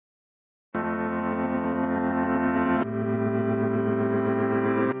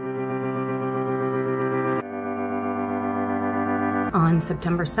On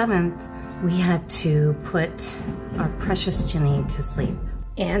September 7th, we had to put our precious Ginny to sleep.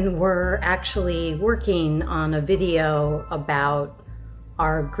 And we're actually working on a video about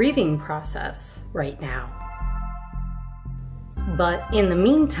our grieving process right now. But in the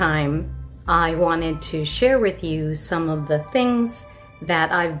meantime, I wanted to share with you some of the things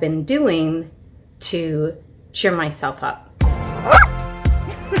that I've been doing to cheer myself up.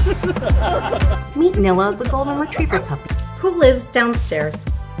 Meet Nilla the Golden Retriever puppy, who lives downstairs.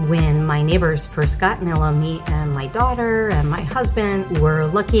 When my neighbors first got Nilla, me and my daughter and my husband were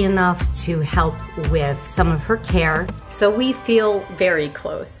lucky enough to help with some of her care. So we feel very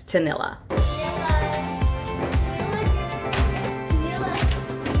close to Nilla.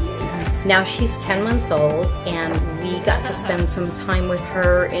 Now she's 10 months old and we got to spend some time with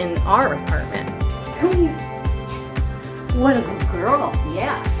her in our apartment. Come here. Yes. What a good girl,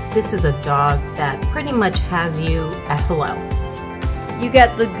 yeah. This is a dog that pretty much has you at hello. You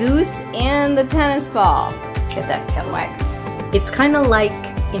got the goose and the tennis ball. Get that tail wag. It's kind of like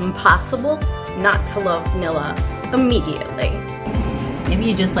impossible not to love Nilla immediately. Maybe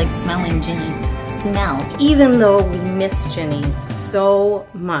you just like smelling Ginny's smell. Even though we miss Ginny so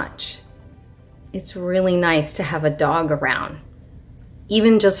much, it's really nice to have a dog around,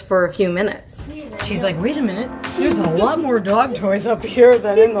 even just for a few minutes. She's like, wait a minute, there's a lot more dog toys up here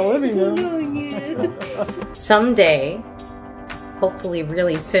than in the living room. Someday, hopefully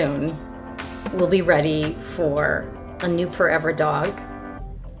really soon, we'll be ready for a new forever dog.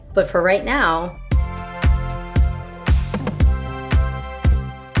 But for right now,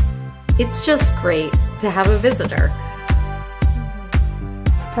 it's just great to have a visitor.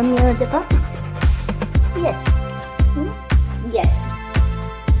 From Nilla the puppies. Yes. Yes.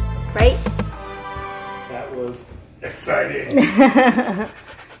 Right? That was exciting.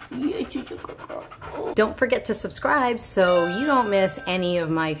 Don't forget to subscribe so you don't miss any of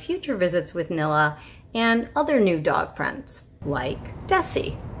my future visits with Nilla and other new dog friends, like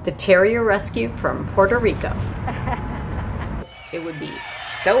Desi, the terrier rescue from Puerto Rico. It would be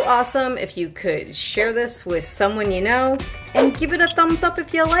so awesome if you could share this with someone you know and give it a thumbs up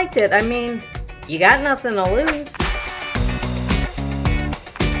if you liked it. I mean, you got nothing to lose.